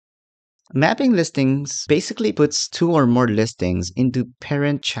Mapping listings basically puts two or more listings into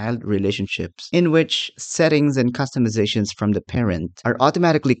parent-child relationships in which settings and customizations from the parent are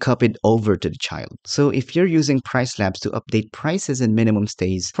automatically copied over to the child. So if you're using PriceLabs to update prices and minimum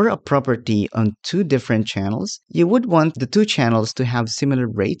stays for a property on two different channels, you would want the two channels to have similar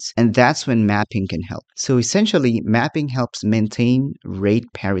rates, and that's when mapping can help. So essentially, mapping helps maintain rate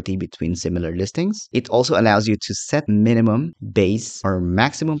parity between similar listings. It also allows you to set minimum, base, or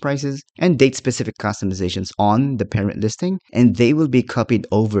maximum prices and date-specific customizations on the parent listing, and they will be copied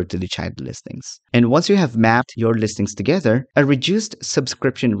over to the child listings. And once you have mapped your listings together, a reduced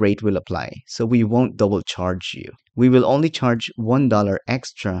subscription rate will apply, so we won't double charge you. We will only charge $1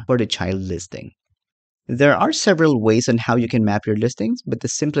 extra for the child listing. There are several ways on how you can map your listings, but the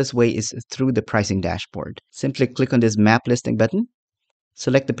simplest way is through the pricing dashboard. Simply click on this Map Listing button,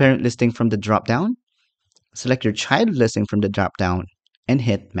 select the parent listing from the drop-down, select your child listing from the drop-down, and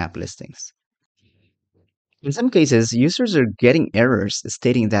hit Map Listings. In some cases, users are getting errors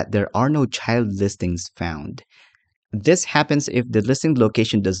stating that there are no child listings found. This happens if the listing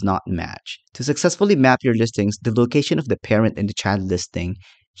location does not match. To successfully map your listings, the location of the parent and the child listing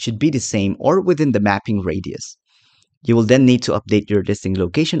should be the same or within the mapping radius. You will then need to update your listing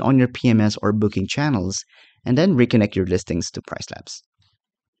location on your PMS or booking channels and then reconnect your listings to PriceLabs.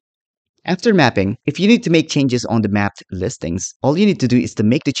 After mapping, if you need to make changes on the mapped listings, all you need to do is to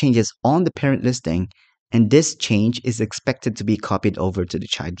make the changes on the parent listing, and this change is expected to be copied over to the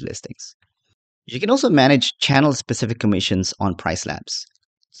child listings. You can also manage channel-specific commissions on PriceLabs.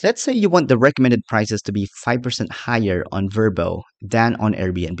 Let's say you want the recommended prices to be 5% higher on VRBO than on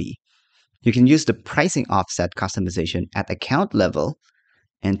Airbnb. You can use the pricing offset customization at account level,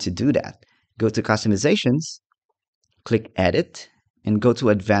 and to do that, go to Customizations, click Edit, and go to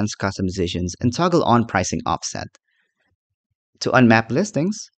Advanced Customizations and toggle on Pricing Offset. To unmap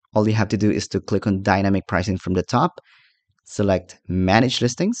listings, all you have to do is to click on Dynamic Pricing from the top, select Manage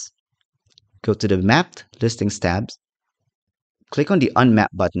Listings, go to the Mapped Listings tabs, click on the Unmap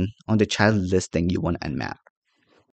button on the child listing you want to unmap.